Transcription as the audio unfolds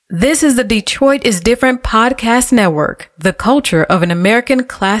This is the Detroit is Different podcast network, the culture of an American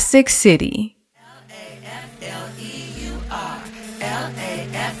classic city.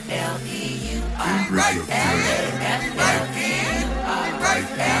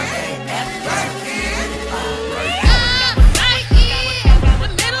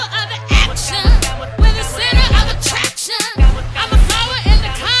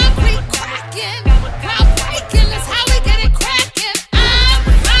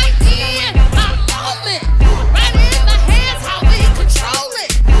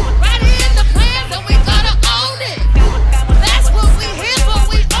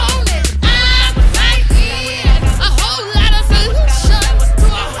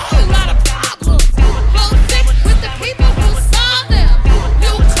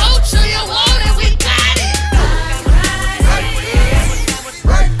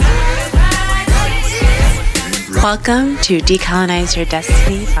 Welcome to Decolonize Your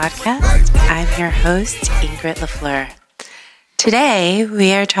Destiny podcast. I'm your host, Ingrid LaFleur. Today,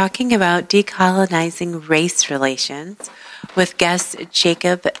 we are talking about decolonizing race relations with guest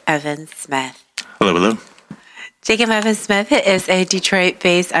Jacob Evans-Smith. Hello, hello. Jacob Evans-Smith is a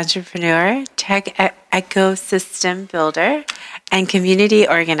Detroit-based entrepreneur, tech ecosystem builder, and community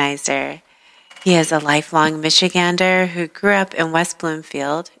organizer. He is a lifelong Michigander who grew up in West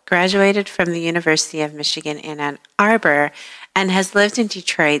Bloomfield, graduated from the University of Michigan in Ann Arbor, and has lived in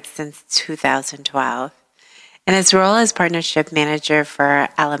Detroit since 2012. In his role as partnership manager for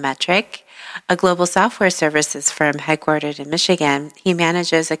Allometric, a global software services firm headquartered in Michigan, he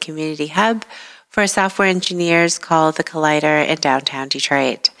manages a community hub for software engineers called The Collider in downtown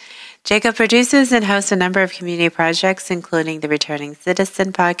Detroit. Jacob produces and hosts a number of community projects, including the Returning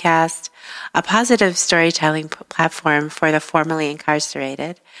Citizen podcast, a positive storytelling platform for the formerly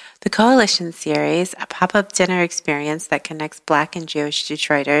incarcerated, the Coalition series, a pop-up dinner experience that connects Black and Jewish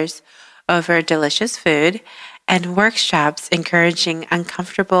Detroiters over delicious food, and workshops encouraging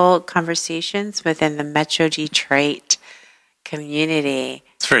uncomfortable conversations within the Metro Detroit community.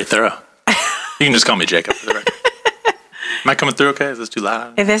 It's very thorough. You can just call me Jacob for the record. Am I coming through okay? Is this too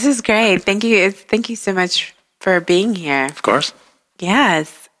loud? This is great. Thank you. Thank you so much for being here. Of course.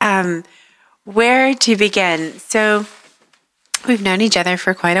 Yes. Where to begin? So we've known each other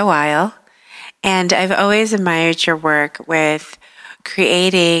for quite a while, and I've always admired your work with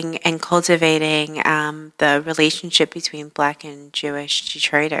creating and cultivating the relationship between Black and Jewish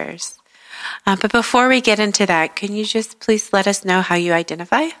Detroiters. But before we get into that, can you just please let us know how you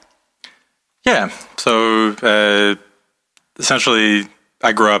identify? Yeah. So essentially,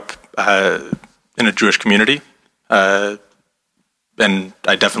 I grew up in a Jewish community, and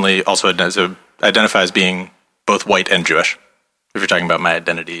I definitely also identify as being both white and Jewish, if you're talking about my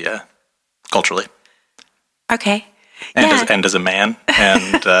identity culturally. Okay. And as a man,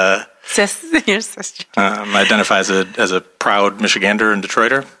 and your sister. I identify as a proud Michigander and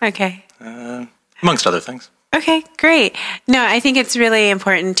Detroiter. Okay. Amongst other things. Okay, great. No, I think it's really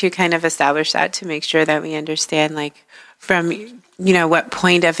important to kind of establish that to make sure that we understand, like, from, what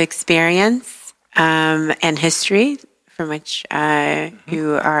point of experience and history from which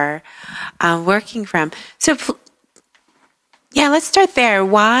you are working from. So, let's start there.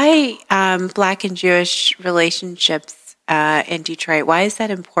 Why Black and Jewish relationships in Detroit? Why is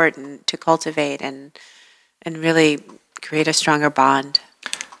that important to cultivate and really create a stronger bond?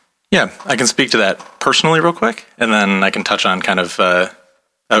 Yeah, I can speak to that personally real quick, and then I can touch on kind of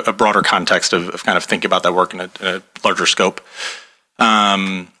a broader context of kind of thinking about that work in a larger scope.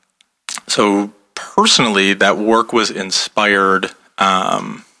 So personally, that work was inspired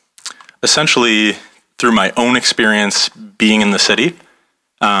essentially through my own experience being in the city.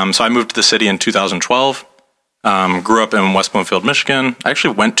 So I moved to the city in 2012, grew up in West Bloomfield, Michigan. I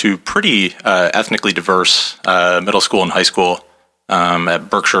actually went to pretty ethnically diverse middle school and high school at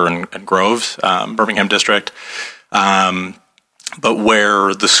Berkshire and Groves, Birmingham district. But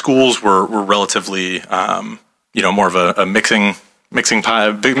where the schools were relatively, more of a mixing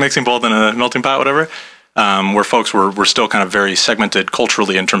pot, big mixing bowl than a melting pot, whatever, where folks were still kind of very segmented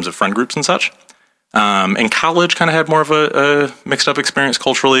culturally in terms of friend groups and such. In college, kind of had more of a mixed up experience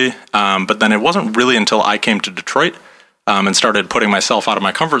culturally, but then it wasn't really until I came to Detroit and started putting myself out of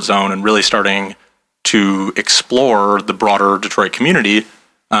my comfort zone and really starting to explore the broader Detroit community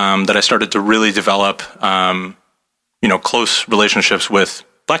that I started to really develop close relationships with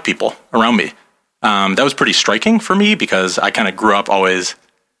Black people around me. That was pretty striking for me because I kind of grew up always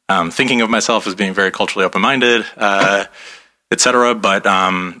thinking of myself as being very culturally open-minded, et cetera. But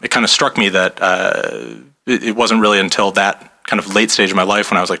it kind of struck me that it wasn't really until that kind of late stage of my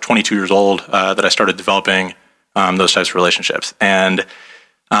life when I was like 22 years old that I started developing those types of relationships. And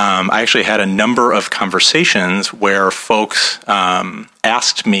I actually had a number of conversations where folks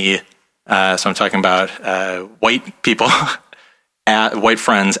asked me, so I'm talking about white people, white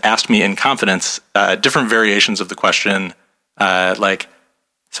friends asked me in confidence different variations of the question, like,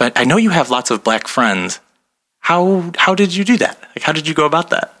 so I know you have lots of black friends. How did you do that? Like, how did you go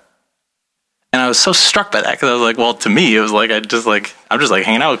about that? And I was so struck by that because I was like, well, to me, it was like I'm just like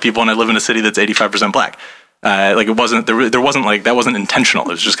hanging out with people, and I live in a city that's 85% black. Like it wasn't there wasn't like that wasn't intentional.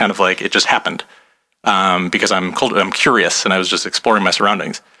 It was just kind of like it just happened because I'm curious and I was just exploring my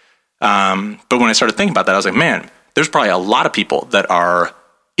surroundings. But when I started thinking about that, I was like, man, there's probably a lot of people that are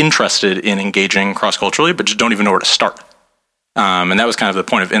interested in engaging cross-culturally, but just don't even know where to start. And that was kind of the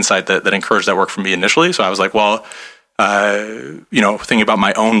point of insight that encouraged that work for me initially. So I was like, well, thinking about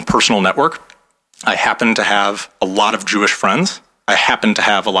my own personal network, I happen to have a lot of Jewish friends. I happen to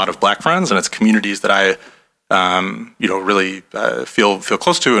have a lot of black friends, and it's communities that I really feel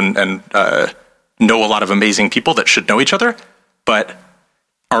close to and know a lot of amazing people that should know each other, but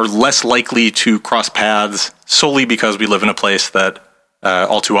are less likely to cross paths solely because we live in a place that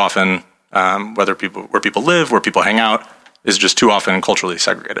all too often, where people live, where people hang out, is just too often culturally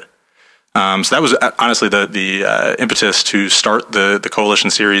segregated. So that was honestly the impetus to start the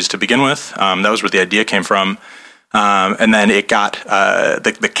coalition series to begin with. That was where the idea came from. And then it got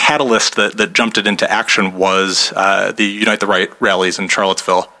the catalyst that jumped it into action was the Unite the Right rallies in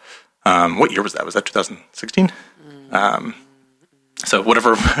Charlottesville. What year was that? Was that 2016? So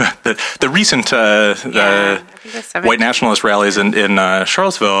whatever the recent white nationalist rallies in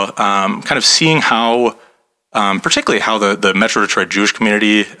Charlottesville, kind of seeing how, particularly how the Metro Detroit Jewish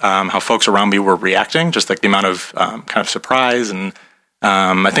community, how folks around me were reacting, just like the amount of kind of surprise, and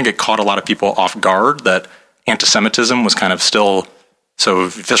I think it caught a lot of people off guard that anti-Semitism was kind of still so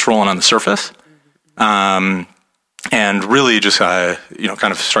visceral and on the surface, and really just kind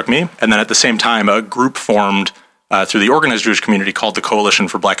of struck me. And then at the same time, a group formed through the organized Jewish community called the Coalition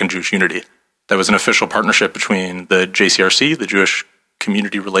for Black and Jewish Unity. That was an official partnership between the JCRC, the Jewish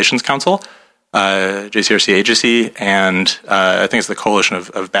Community Relations Council, JCRC agency, and I think it's the Coalition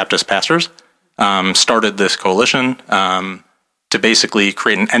of Baptist Pastors, started this coalition to basically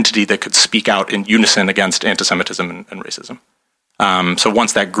create an entity that could speak out in unison against anti-Semitism and racism. So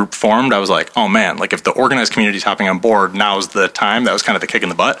once that group formed, I was like, oh man, like if the organized community is hopping on board, now's the time. That was kind of the kick in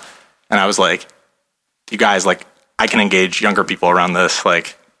the butt. And I was like, you guys, like I can engage younger people around this.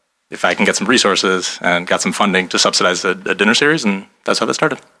 Like if I can get some resources and got some funding to subsidize a dinner series, and that's how that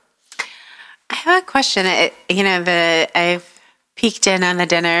started. I have a question. I've peeked in on the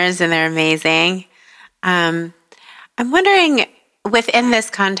dinners and they're amazing. I'm wondering, within this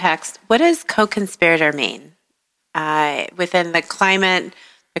context, what does co-conspirator mean? Within the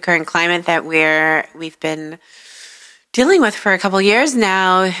current climate that we've been dealing with for a couple years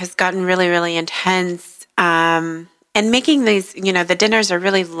now has gotten really, really intense. And making these, the dinners are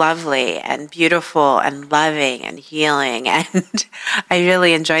really lovely and beautiful and loving and healing, and I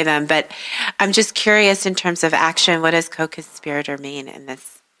really enjoy them. But I'm just curious in terms of action, what does co-conspirator mean in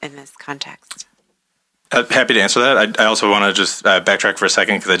this context? Happy to answer that. I also want to just backtrack for a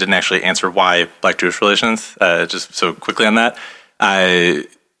second because I didn't actually answer why Black-Jewish relations, just so quickly on that.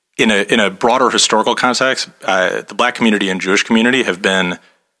 In a broader historical context, the Black community and Jewish community have been,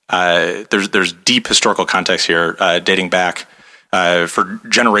 there's deep historical context here dating back for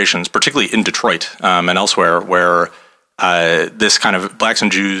generations, particularly in Detroit and elsewhere, where this kind of blacks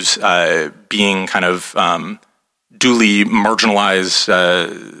and Jews being kind of duly marginalized,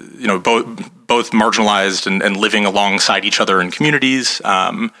 both marginalized and living alongside each other in communities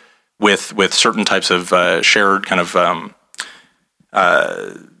with certain types of shared kind of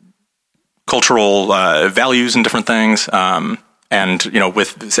cultural values and different things, and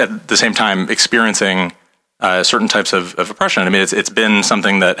with at the same time experiencing certain types of oppression. I mean, it's been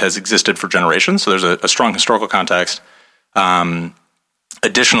something that has existed for generations. So there's a strong historical context.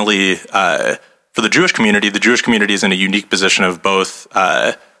 Additionally, for the Jewish community is in a unique position of both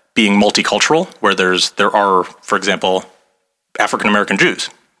being multicultural, where there are, for example, African American Jews,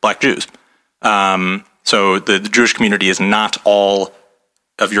 Black Jews. So the Jewish community is not all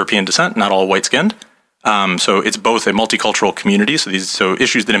of European descent, not all white-skinned. So it's both a multicultural community. So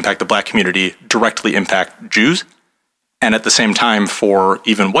issues that impact the Black community directly impact Jews, and at the same time, for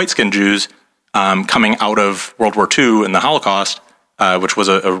even white-skinned Jews coming out of World War II and the Holocaust, which was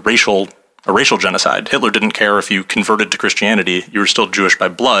a racial genocide. Hitler didn't care if you converted to Christianity; you were still Jewish by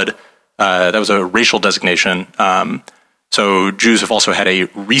blood. That was a racial designation. So Jews have also had a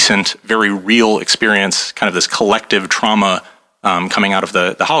recent, very real experience, kind of this collective trauma coming out of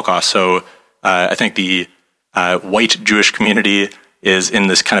the Holocaust. So I think the white Jewish community is in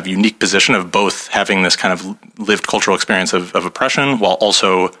this kind of unique position of both having this kind of lived cultural experience of oppression while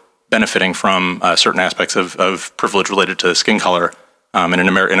also benefiting from certain aspects of privilege related to skin color in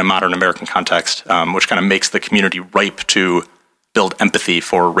a modern American context, which kind of makes the community ripe to build empathy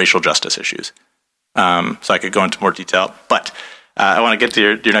for racial justice issues. So I could go into more detail, but I want to get to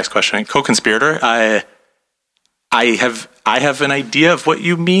your next question. Co-conspirator, I have an idea of what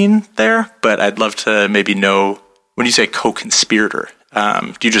you mean there, but I'd love to maybe know, when you say co-conspirator,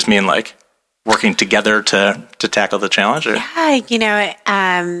 do you just mean like working together to tackle the challenge? Or? Yeah,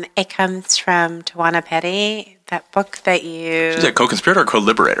 it comes from Tawana Petty, that book that you... Is it co-conspirator or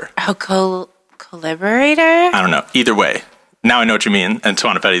co-liberator? Oh, co-liberator? I don't know. Either way. Now I know what you mean, and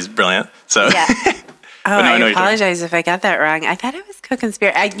Tawana Petty's brilliant. So yeah. I apologize if I got that wrong. I thought it was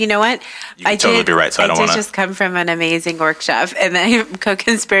co-conspirator. You know what? You could totally be right, so I don't want to... I did just come from an amazing workshop, and then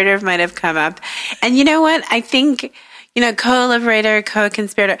co-conspirator might have come up. And you know what? I think, co-liberator,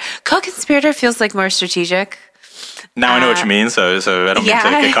 co-conspirator. Co-conspirator feels like more strategic. Now I know what you mean, so I don't mean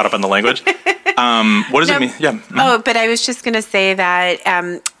to get caught up on the language. What does it mean? Yeah. Oh, but I was just going to say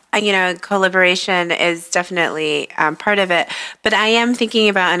that... collaboration is definitely part of it, but I am thinking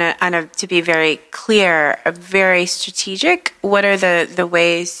about, to be very clear, very strategic. What are the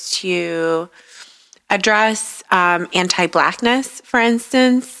ways to address anti-Blackness, for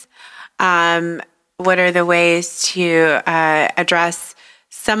instance? What are the ways to address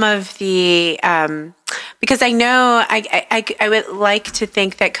some of the... because I know I would like to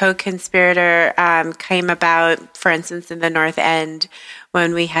think that co-conspirator came about, for instance, in the North End,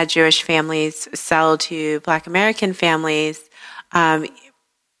 when we had Jewish families sell to Black American families,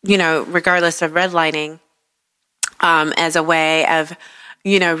 regardless of redlining, as a way of,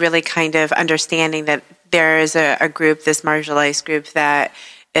 really kind of understanding that there is a group, this marginalized group, that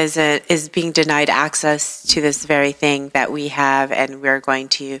is being denied access to this very thing that we have, and we're going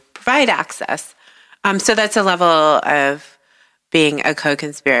to provide access. So that's a level of being a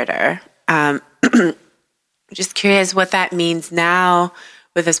co-conspirator. Just curious what that means now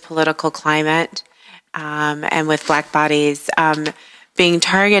with this political climate, and with Black bodies being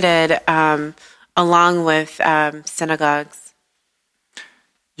targeted along with synagogues.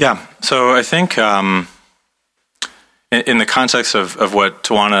 Yeah, so I think in the context of what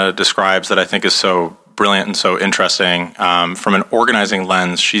Tawana describes that I think is so brilliant and so interesting, from an organizing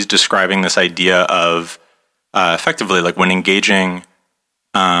lens, she's describing this idea of effectively like when engaging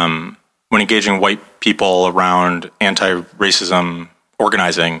white people around anti-racism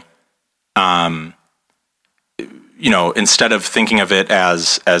organizing, instead of thinking of it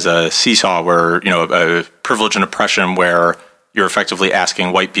as a seesaw where, a privilege and oppression where you're effectively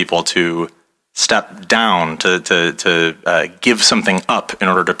asking white people to step down, to give something up in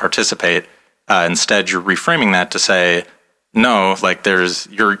order to participate. Instead, you're reframing that to say, no, like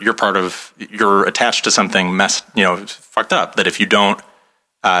you're attached to something fucked up, that if you don't,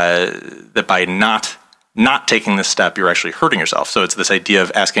 that by not taking this step, you're actually hurting yourself. So it's this idea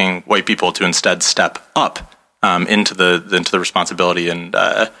of asking white people to instead step up into the responsibility, and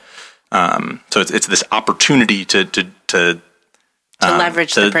so it's this opportunity to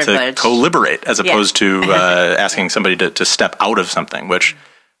leverage the privilege, to co-liberate, as opposed to asking somebody to step out of something, which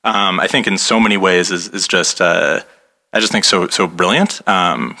I think in so many ways is just I just think so brilliant,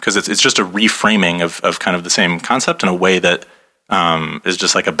 because it's just a reframing of kind of the same concept in a way that is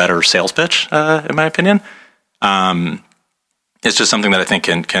just like a better sales pitch, in my opinion. It's just something that I think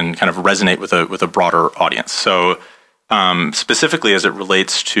can kind of resonate with a broader audience. So specifically as it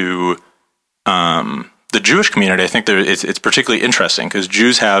relates to the Jewish community, I think it's particularly interesting because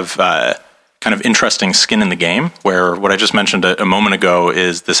Jews have kind of interesting skin in the game, where what I just mentioned a moment ago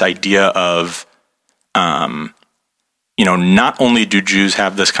is this idea of, not only do Jews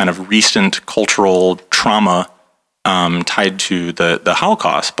have this kind of recent cultural trauma tied to the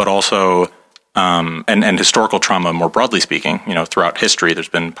Holocaust, but also and historical trauma more broadly speaking. Throughout history, there's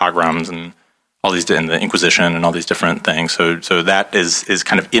been pogroms and all these, and the Inquisition and all these different things. So that is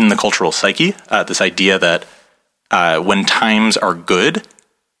kind of in the cultural psyche. This idea that when times are good,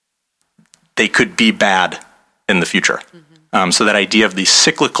 they could be bad in the future. Mm-hmm. So that idea of the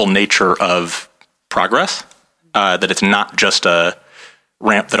cyclical nature of progress, that it's not just a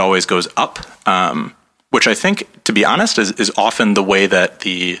ramp that always goes up. Which I think, to be honest, is often the way that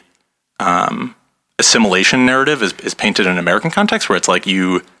the assimilation narrative is painted in an American context, where it's like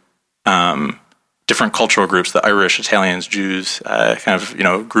different cultural groups, the Irish, Italians, Jews,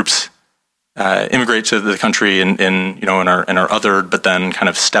 groups immigrate to the country and are othered, but then kind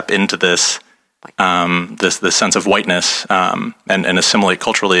of step into this this sense of whiteness and assimilate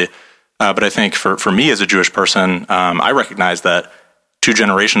culturally. But I think for me as a Jewish person, I recognize that 2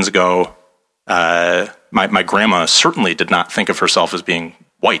 generations ago, my grandma certainly did not think of herself as being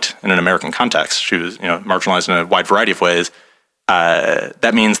white in an American context. She was, marginalized in a wide variety of ways.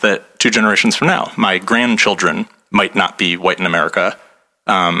 That means that 2 generations from now, my grandchildren might not be white in America.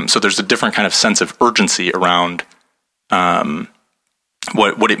 So there's a different kind of sense of urgency around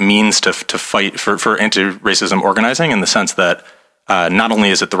what it means to fight for anti-racism organizing, in the sense that not only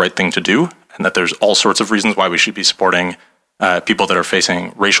is it the right thing to do, and that there's all sorts of reasons why we should be supporting people that are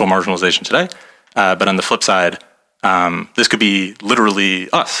facing racial marginalization today, but on the flip side, this could be literally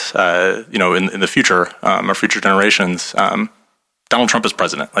us, in the future, our future generations. Donald Trump is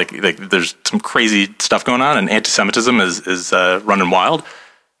president. Like there's some crazy stuff going on, and anti-Semitism is running wild.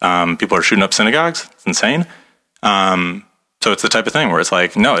 People are shooting up synagogues. It's insane. So it's the type of thing where it's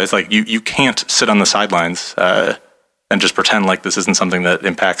like, no, it's like you can't sit on the sidelines and just pretend like this isn't something that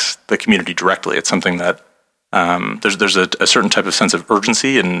impacts the community directly. It's something that there's a certain type of sense of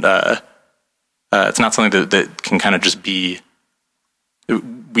urgency, and it's not something that can kind of just be.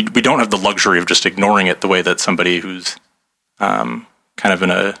 We don't have the luxury of just ignoring it the way that somebody who's kind of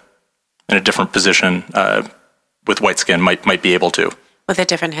in a different position with white skin might be able to. With a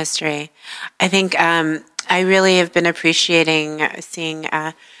different history. I think I really have been appreciating seeing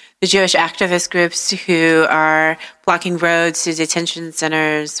the Jewish activist groups who are blocking roads to detention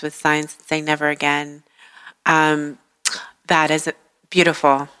centers with signs saying never again. That is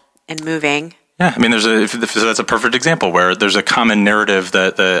beautiful and moving. Yeah, I mean, that's a perfect example where there's a common narrative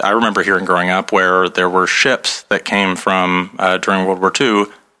that I remember hearing growing up, where there were ships that came from during World War II,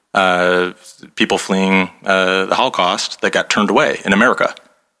 people fleeing the Holocaust that got turned away in America.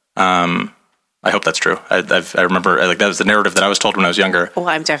 I hope that's true. I remember that was the narrative that I was told when I was younger. Well,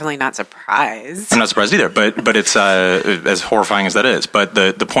 I'm definitely not surprised. I'm not surprised either, but it's as horrifying as that is. But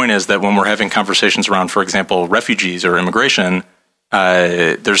the point is that when we're having conversations around, for example, refugees or immigration,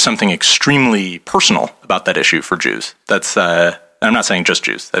 there's something extremely personal about that issue for Jews. That's and I'm not saying just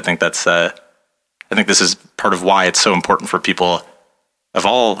Jews. I think this is part of why it's so important for people of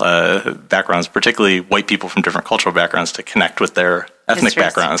all backgrounds, particularly white people from different cultural backgrounds, to connect with their ethnic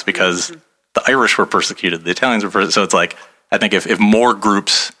backgrounds, because the Irish were persecuted, the Italians were persecuted. So it's like, I think if more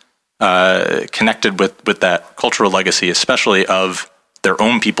groups connected with that cultural legacy, especially of their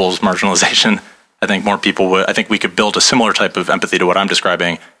own people's marginalization, I think more people would. I think we could build a similar type of empathy to what I'm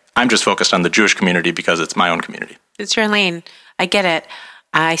describing. I'm just focused on the Jewish community because it's my own community. It's your lane. I get it.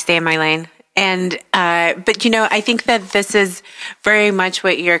 I stay in my lane. And, but I think that this is very much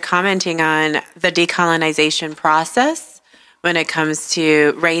what you're commenting on, the decolonization process when it comes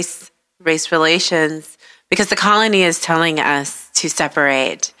to race relations, because the colony is telling us to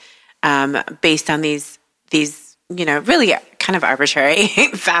separate based on these really kind of arbitrary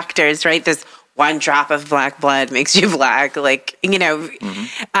factors, right? This one drop of black blood makes you black, but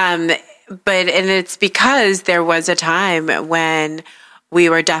it's because there was a time when we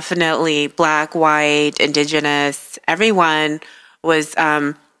were definitely black, white, indigenous. Everyone was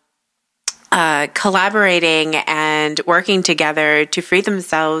collaborating and working together to free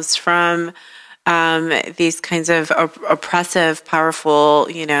themselves from these kinds of oppressive, powerful,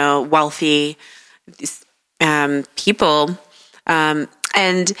 wealthy people.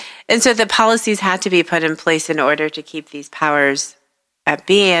 And so the policies had to be put in place in order to keep these powers at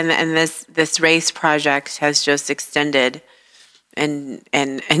bay. And this race project has just extended and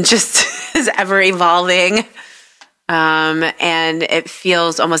just is ever evolving. And it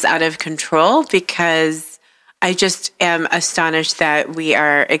feels almost out of control, because I just am astonished that we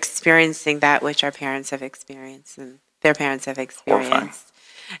are experiencing that which our parents have experienced and their parents have experienced. Horrifying.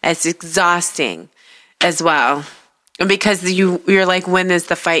 It's exhausting as well, because you're like, when is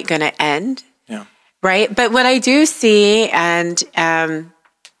the fight going to end? Yeah. Right. But what I do see and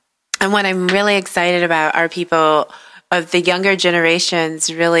what I'm really excited about are people of the younger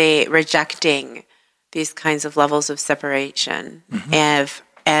generations really rejecting these kinds of levels of separation and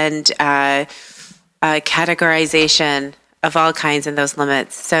categorization of all kinds in those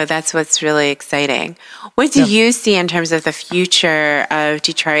limits. So that's what's really exciting. What do you see in terms of the future of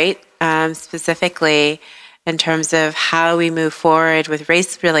Detroit, specifically in terms of how we move forward with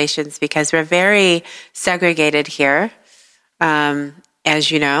race relations? Because we're very segregated here,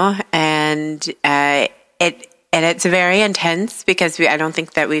 as you know, and it's very intense, because I don't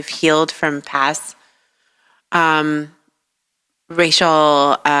think that we've healed from past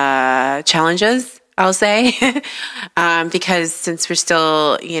racial challenges, I'll say, because since we're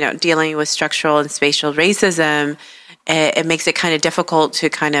still, dealing with structural and spatial racism, it makes it kind of difficult to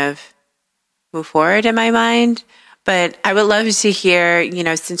kind of move forward in my mind. But I would love to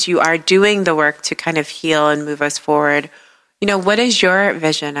hear, since you are doing the work to kind of heal and move us forward, What is your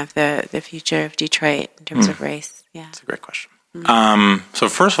vision of the future of Detroit in terms of race? Yeah, that's a great question. So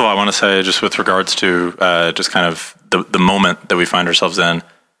first of all, I want to say, just with regards to just kind of the moment that we find ourselves in,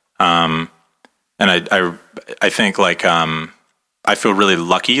 and I think like I feel really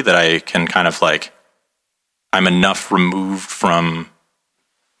lucky that I can kind of like I'm enough removed from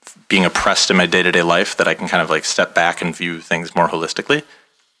being oppressed in my day-to-day life that I can kind of like step back and view things more holistically.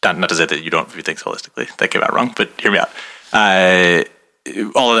 Not to say that you don't view things holistically. That came out wrong, but hear me out.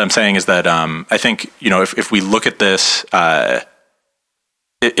 All that I'm saying is that I think, if we look at this,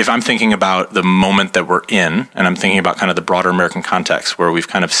 if I'm thinking about the moment that we're in, and I'm thinking about kind of the broader American context where we've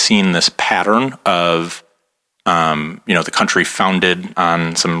kind of seen this pattern of, the country founded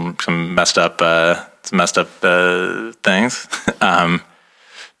on some messed up things,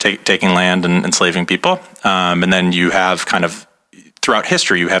 taking land and enslaving people. And then you have kind of, throughout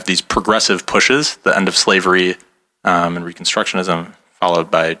history, you have these progressive pushes, the end of slavery, and Reconstructionism,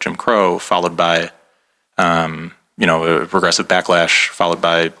 followed by Jim Crow, followed by, a progressive backlash, followed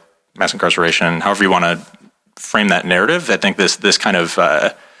by mass incarceration. However you want to frame that narrative, I think this kind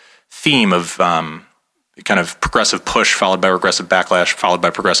of theme of kind of progressive push followed by regressive backlash, followed by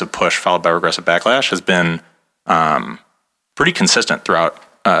progressive push, followed by regressive backlash has been pretty consistent throughout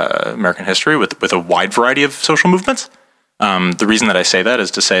American history with a wide variety of social movements. The reason that I say that is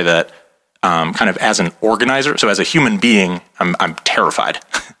to say that kind of as an organizer, so as a human being, I'm terrified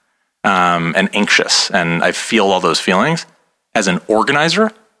and anxious, and I feel all those feelings. As an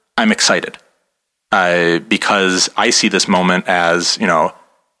organizer, I'm excited because I see this moment as,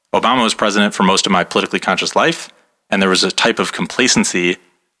 Obama was president for most of my politically conscious life, and there was a type of complacency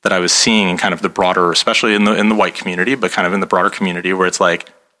that I was seeing in kind of the broader, especially in the white community, but kind of in the broader community where it's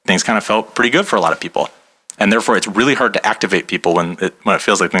like things kind of felt pretty good for a lot of people. And therefore, it's really hard to activate people when it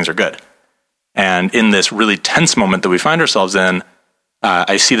feels like things are good. And in this really tense moment that we find ourselves in,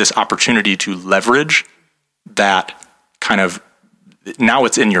 I see this opportunity to leverage that kind of, now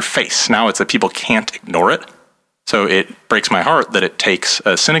it's in your face. Now it's that people can't ignore it. So it breaks my heart that it takes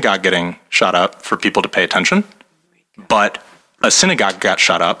a synagogue getting shot up for people to pay attention. But a synagogue got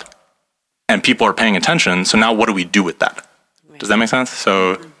shot up and people are paying attention. So now what do we do with that? Does that make sense?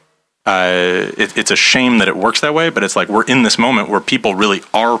 So it's a shame that it works that way, but it's like we're in this moment where people really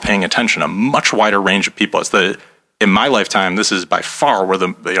are paying attention, a much wider range of people. In my lifetime, this is by far where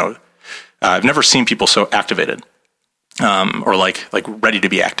I've never seen people so activated or like ready to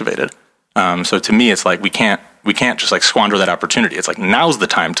be activated. So to me, it's like we can't just like squander that opportunity. It's like now's the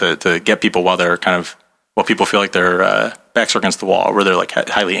time to get people while people feel like their backs are against the wall, where they're like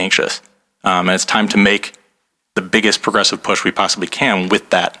highly anxious. And it's time to make the biggest progressive push we possibly can with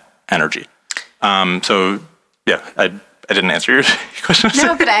that energy. So yeah, I didn't answer your question.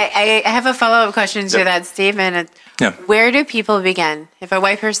 No, but I have a follow-up question to that statement. Yeah. Where do people begin? If a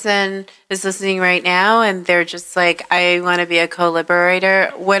white person is listening right now and they're just like, I want to be a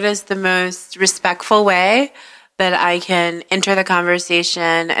co-liberator, what is the most respectful way that I can enter the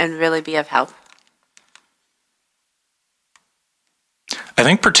conversation and really be of help? I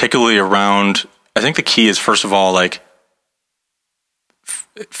think particularly I think the key is, first of all, like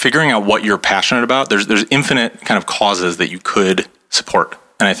figuring out what you're passionate about. There's infinite kind of causes that you could support.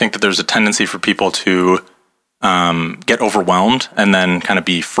 And I think that there's a tendency for people to get overwhelmed and then kind of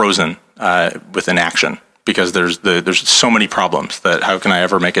be frozen with inaction because there's so many problems that how can I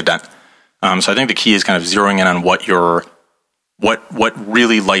ever make a dent? So I think the key is kind of zeroing in on what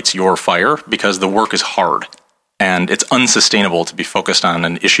really lights your fire, because the work is hard and it's unsustainable to be focused on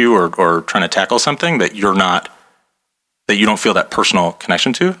an issue or trying to tackle something that you don't feel that personal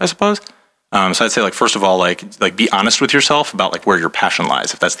connection to, I suppose. So I'd say, like, first of all, like be honest with yourself about like where your passion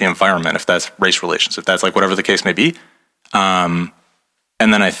lies. If that's the environment, if that's race relations, if that's like whatever the case may be. And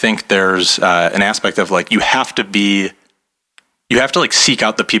then I think there's an aspect of like you have to like seek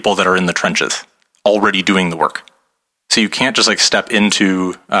out the people that are in the trenches already doing the work. So you can't just like step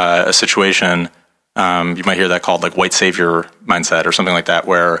into a situation. You might hear that called like white savior mindset or something like that,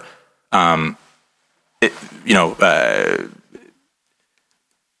 where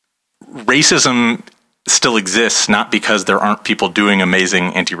racism still exists not because there aren't people doing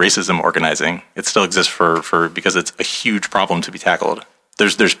amazing anti-racism organizing. It still exists because it's a huge problem to be tackled.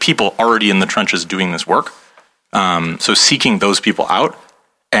 There's people already in the trenches doing this work. So seeking those people out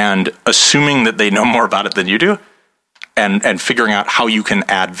and assuming that they know more about it than you do, and figuring out how you can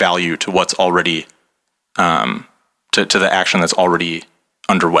add value to what's already to the action that's already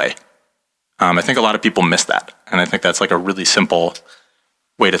underway. I think a lot of people miss that, and I think that's like a really simple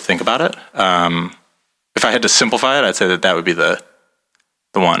way to think about it. If I had to simplify it, I'd say that would be the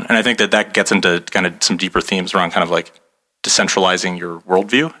one. And I think that gets into kind of some deeper themes around kind of like decentralizing your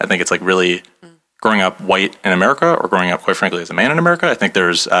worldview. I think it's like really growing up white in America or growing up, quite frankly, as a man in America. I think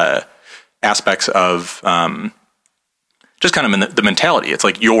there's aspects of just kind of in the mentality. It's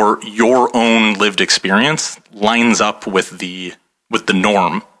like your own lived experience lines up with the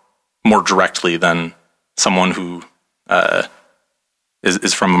norm more directly than someone who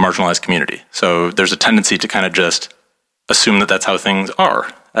is from a marginalized community. So there's a tendency to kind of just assume that that's how things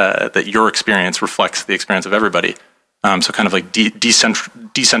are, that your experience reflects the experience of everybody. So kind of like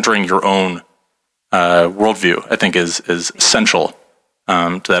decentering your own worldview, I think is essential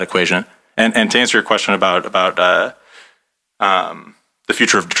to that equation. And to answer your question about the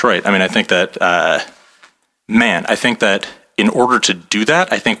future of Detroit, I mean, I think that I think that in order to do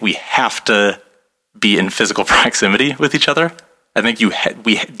that, I think we have to be in physical proximity with each other. I think you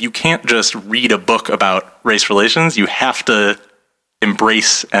can't just read a book about race relations. You have to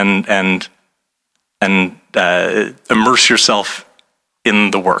embrace and immerse yourself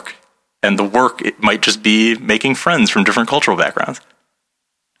in the work. And the work, it might just be making friends from different cultural backgrounds.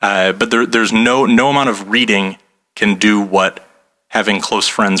 But there's no amount of reading can do what having close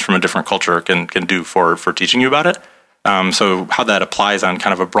friends from a different culture can do for teaching you about it. So how that applies on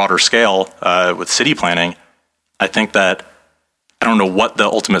kind of a broader scale with city planning, I think that, I don't know what the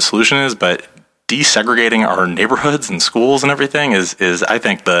ultimate solution is, but desegregating our neighborhoods and schools and everything is I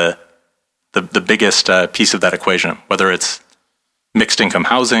think the biggest piece of that equation. Whether it's mixed income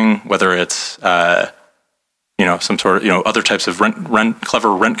housing, whether it's some sort of other types of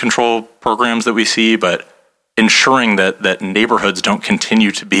clever rent control programs that we see, but ensuring that neighborhoods don't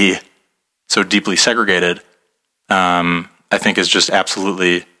continue to be so deeply segregated, I think is just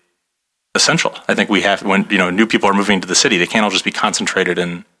absolutely essential. I think we have, when new people are moving to the city, they can't all just be concentrated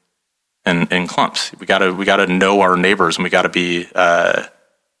in clumps. We gotta know our neighbors, and we gotta be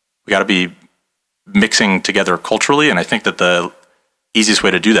mixing together culturally. And I think that the easiest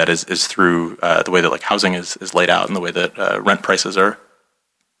way to do that is through the way that like housing is laid out and the way that rent prices are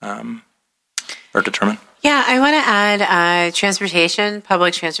determined. Yeah, I want to add transportation.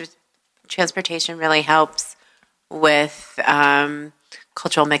 Public transportation really helps with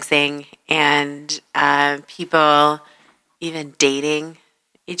cultural mixing and people even dating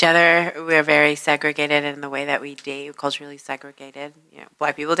each other. We're very segregated in the way that we date, culturally segregated.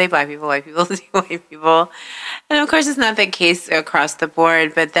 Black people date black people, white people date white people. And of course, it's not the case across the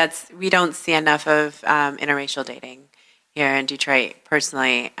board, but we don't see enough of interracial dating here in Detroit.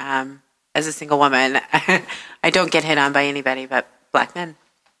 Personally, as a single woman, I don't get hit on by anybody but black men.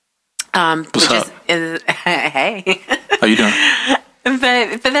 What's up? Hey. How you doing?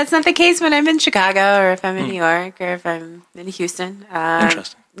 But that's not the case when I'm in Chicago or if I'm in New York or if I'm in Houston.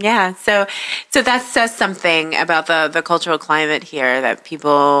 Interesting. Yeah, so that says something about the cultural climate here that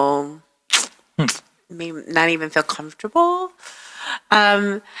people may not even feel comfortable.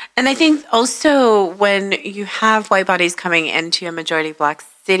 And I think also when you have white bodies coming into a majority black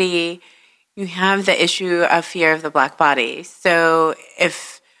city, you have the issue of fear of the black body. So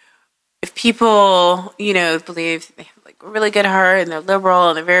if people, believe they have like a really good heart and they're liberal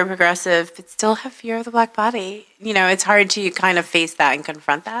and they're very progressive, but still have fear of the black body, it's hard to kind of face that and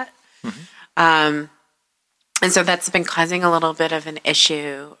confront that. Mm-hmm. And so that's been causing a little bit of an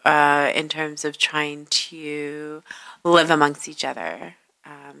issue in terms of trying to live amongst each other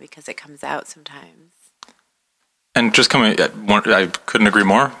because it comes out sometimes. And just I couldn't agree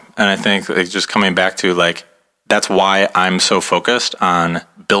more. And I think just coming back to that's why I'm so focused on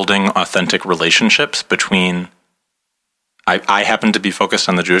building authentic relationships between. I happen to be focused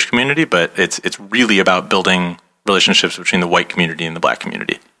on the Jewish community, but it's really about building relationships between the white community and the black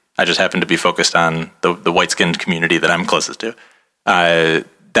community. I just happen to be focused on the white-skinned community that I'm closest to.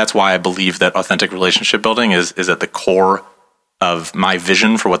 That's why I believe that authentic relationship building is at the core of my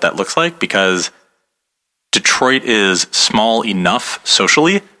vision for what that looks like, because Detroit is small enough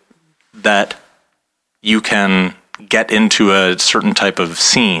socially that you can get into a certain type of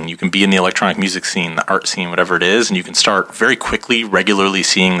scene. You can be in the electronic music scene, the art scene, whatever it is, and you can start very quickly, regularly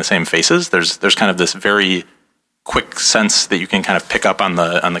seeing the same faces. There's kind of this very quick sense that you can kind of pick up on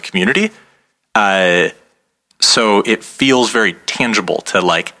the community. So it feels very tangible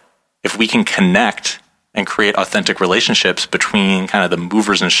to if we can connect and create authentic relationships between kind of the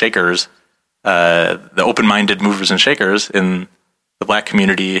movers and shakers, the open-minded movers and shakers in the black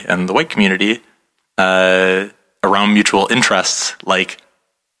community and the white community, around mutual interests like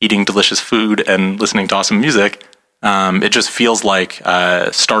eating delicious food and listening to awesome music, it just feels like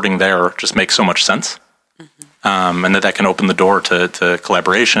starting there just makes so much sense. Mm-hmm. And that can open the door to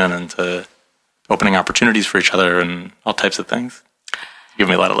collaboration and to opening opportunities for each other and all types of things. You give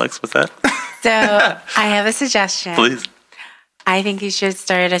me a lot of likes with that. So I have a suggestion. Please. I think you should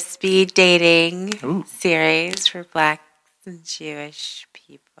start a speed dating series for Black and Jewish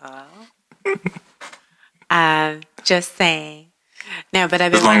people. Just saying. No, but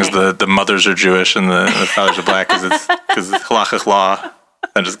I've been as long as the mothers are Jewish and the fathers are Black, because it's halachic law.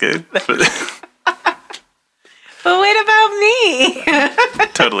 I'm just kidding. But what about me?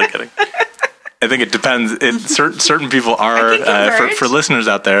 Totally kidding. I think it depends. Certain people are for listeners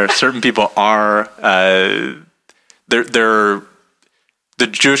out there. Certain people are they're the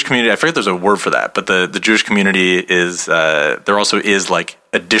Jewish community. I forget there's a word for that, but the Jewish community is there also is like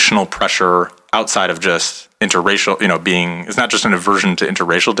additional pressure outside of just interracial. It's not just an aversion to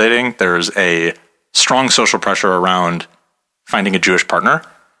interracial dating. There's a strong social pressure around finding a Jewish partner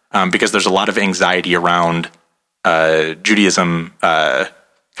because there's a lot of anxiety around Judaism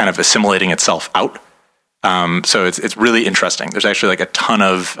kind of assimilating itself out. So it's really interesting. There's actually like a ton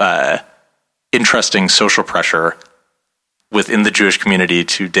of interesting social pressure within the Jewish community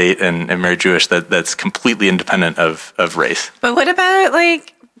to date and marry Jewish that's completely independent of race. But what about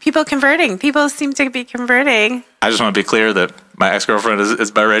like people converting? People seem to be converting. I just want to be clear that my ex-girlfriend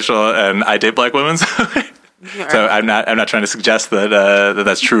is biracial and I date Black women. So I'm not trying to suggest that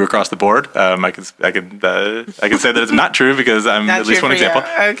that's true across the board. I can say that it's not true because I'm not at least one example.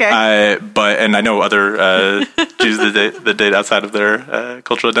 Okay. And I know other Jews that date outside of their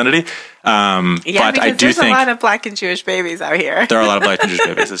cultural identity. But I do think there's a lot of Black and Jewish babies out here. There are a lot of Black and Jewish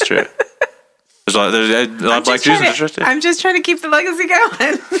babies. It's true. There's a lot of Black Jews in the church too. I'm just trying to keep the legacy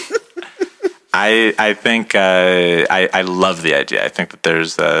going. I think I love the idea. I think that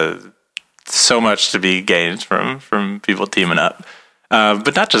there's so much to be gained from people teaming up,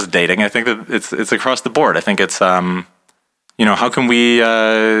 but not just dating. I think that it's across the board. I think it's how can we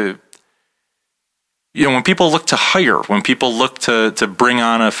when people look to hire, when people look to bring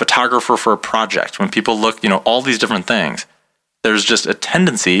on a photographer for a project, when people look all these different things, there's just a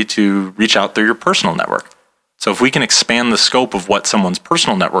tendency to reach out through your personal network. So if we can expand the scope of what someone's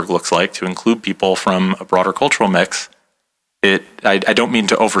personal network looks like to include people from a broader cultural mix, I don't mean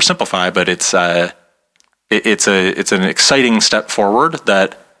to oversimplify, but it's an exciting step forward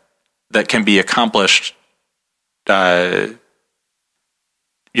that can be accomplished,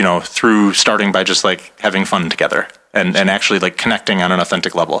 through starting by just like having fun together and actually like connecting on an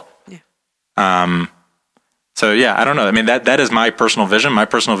authentic level. Yeah. So yeah, I don't know. I mean, that is my personal vision. My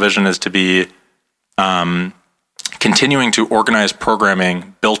personal vision is to be continuing to organize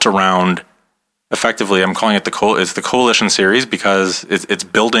programming built around. Effectively, I'm calling it the Coalition series because it's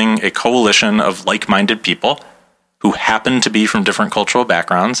building a coalition of like-minded people who happen to be from different cultural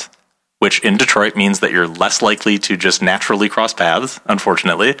backgrounds, which in Detroit means that you're less likely to just naturally cross paths,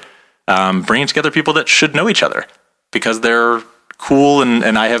 unfortunately. Bringing together people that should know each other because they're cool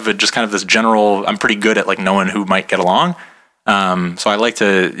and I have just kind of this general, I'm pretty good at like knowing who might get along. So I like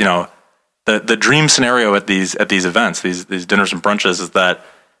to, the dream scenario at these events, these dinners and brunches is that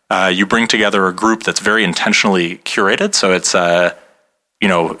you bring together a group that's very intentionally curated. So it's,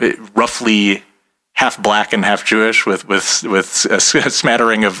 roughly half Black and half Jewish with a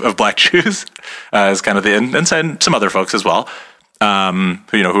smattering of Black Jews is kind of and some other folks as well, who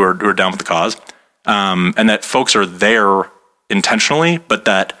are down with the cause. And that folks are there intentionally, but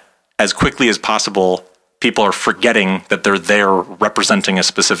that as quickly as possible, people are forgetting that they're there representing a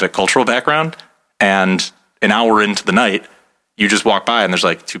specific cultural background. And an hour into the night, you just walk by and there's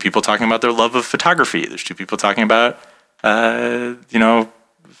like two people talking about their love of photography. There's two people talking about,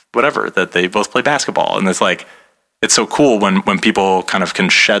 whatever, that they both play basketball. And it's like, it's so cool when people kind of can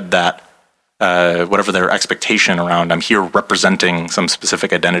shed that, whatever their expectation around, I'm here representing some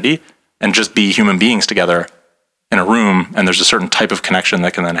specific identity and just be human beings together in a room. And there's a certain type of connection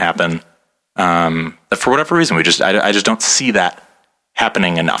that can then happen. That for whatever reason, I just don't see that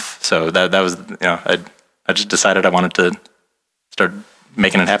happening enough. So that was, I just decided I wanted to start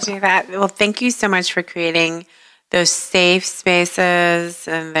making it happen. Do that. Well, thank you so much for creating those safe spaces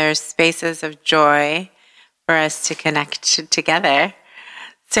and there's spaces of joy for us to connect together.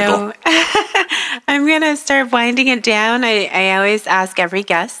 So cool. I'm going to start winding it down. I always ask every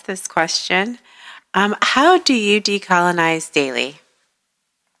guest this question. How do you decolonize daily?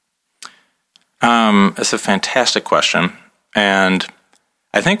 It's a fantastic question. And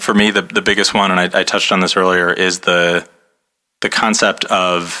I think for me, the biggest one, and I touched on this earlier, is the concept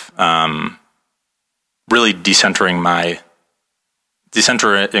of really decentering my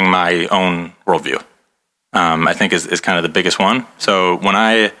own worldview. I think is kind of the biggest one. So when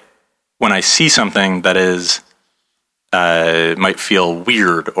I see something that is might feel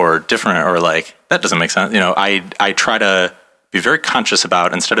weird or different or like that doesn't make sense, I try to be very conscious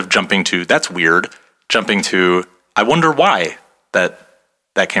about, instead of jumping to that's weird, jumping to I wonder why that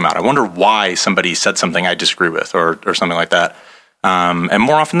came out. I wonder why somebody said something I disagree with or something like that. And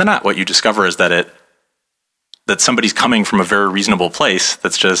more often than not, what you discover is that somebody's coming from a very reasonable place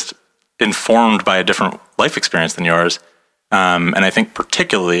that's just informed by a different life experience than yours. And I think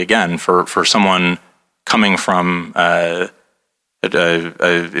particularly, again, for someone coming from,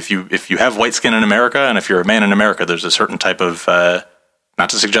 if you have white skin in America and if you're a man in America, there's a certain type of, not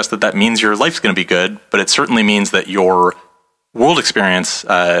to suggest that means your life's going to be good, but it certainly means that your world experience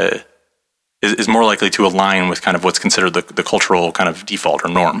is more likely to align with kind of what's considered the cultural kind of default or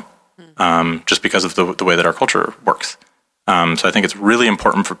norm, just because of the way that our culture works. So I think it's really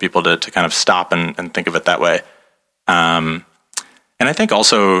important for people to kind of stop and think of it that way. And I think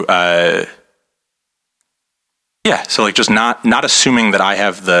also, so like just not assuming that I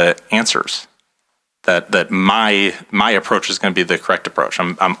have the answers, that my approach is going to be the correct approach.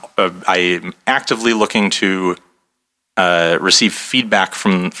 I'm actively looking to receive feedback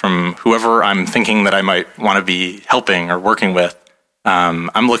from whoever I'm thinking that I might want to be helping or working with.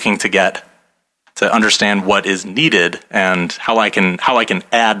 I'm looking to understand what is needed and how I can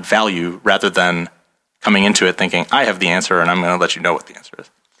add value rather than coming into it thinking I have the answer and I'm going to let you know what the answer is.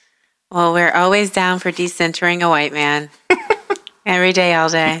 Well, we're always down for decentering a white man. Every day, all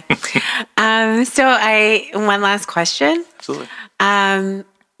day. One last question. Absolutely.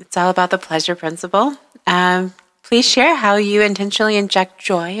 It's all about the pleasure principle. Please share how you intentionally inject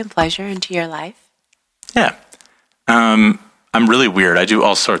joy and pleasure into your life. Yeah. I'm really weird. I do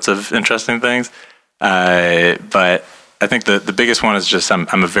all sorts of interesting things. But I think the biggest one is just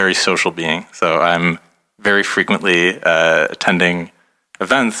I'm a very social being. So I'm very frequently attending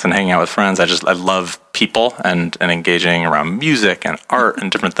events and hanging out with friends. I love people and engaging around music and art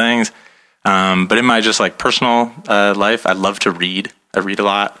and different things. But in my just like personal life, I love to read. I read a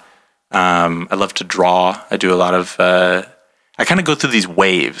lot. I love to draw. I do a lot of, I kind of go through these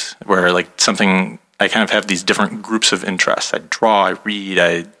waves where like something, I kind of have these different groups of interests. I draw, I read,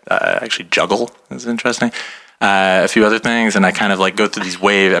 I actually juggle. That's interesting. A few other things. And I kind of like go through these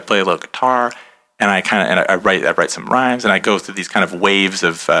waves. I play a little guitar and I write some rhymes and I go through these kind of waves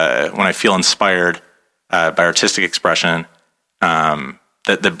of, when I feel inspired by artistic expression,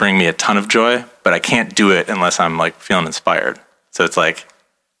 that bring me a ton of joy, but I can't do it unless I'm like feeling inspired. So it's like,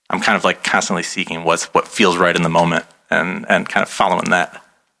 I'm kind of like constantly seeking what feels right in the moment and kind of following that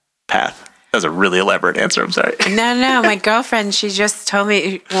path. That was a really elaborate answer. I'm sorry. No. My girlfriend, she just told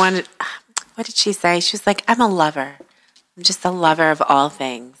me what did she say? She was like, I'm a lover. I'm just a lover of all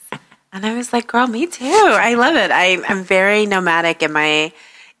things. And I was like, girl, me too. I love it. I'm very nomadic in my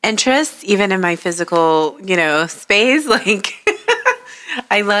interests, even in my physical, space. Like,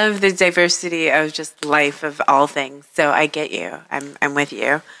 I love the diversity of just life of all things. So I get you. I'm with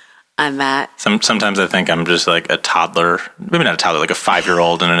you on that. Sometimes I think I'm just like a toddler, maybe not a toddler, like a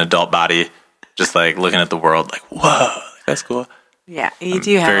 5-year-old in an adult body, just like looking at the world like, whoa, that's cool. Yeah, you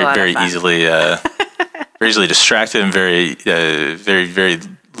do have a lot very of fun. very easily distracted and very, very, very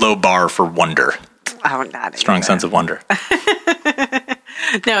low bar for wonder. Oh, not strong either. sense of wonder.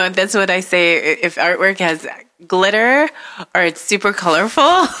 No, that's what I say. If artwork has glitter or it's super colorful,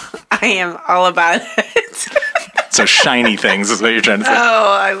 I am all about it. So shiny things is what you're trying to say.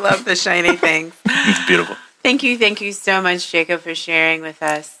 Oh, I love the shiny things. It's beautiful. Thank you so much, Jacob, for sharing with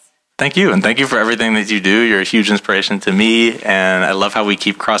us. Thank you, and thank you for everything that you do. You're a huge inspiration to me, and I love how we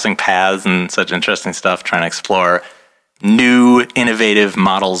keep crossing paths and such interesting stuff, trying to explore new, innovative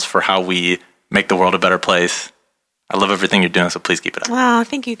models for how we make the world a better place. I love everything you're doing, so please keep it up. Well,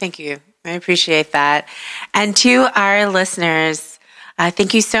 thank you. I appreciate that. And to our listeners,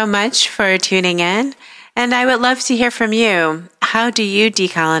 thank you so much for tuning in. And I would love to hear from you. How do you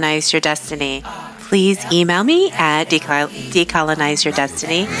decolonize your destiny? Please email me at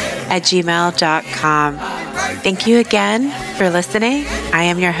decolonizeyourdestiny@gmail.com. Thank you again for listening. I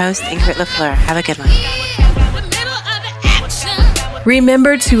am your host, Ingrid LaFleur. Have a good one.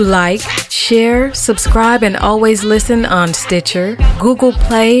 Remember to like, share, subscribe, and always listen on Stitcher, Google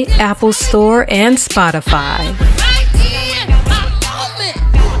Play, Apple Store, and Spotify.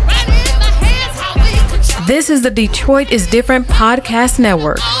 This is the Detroit is Different podcast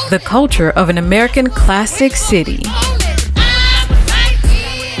network, the culture of an American classic city.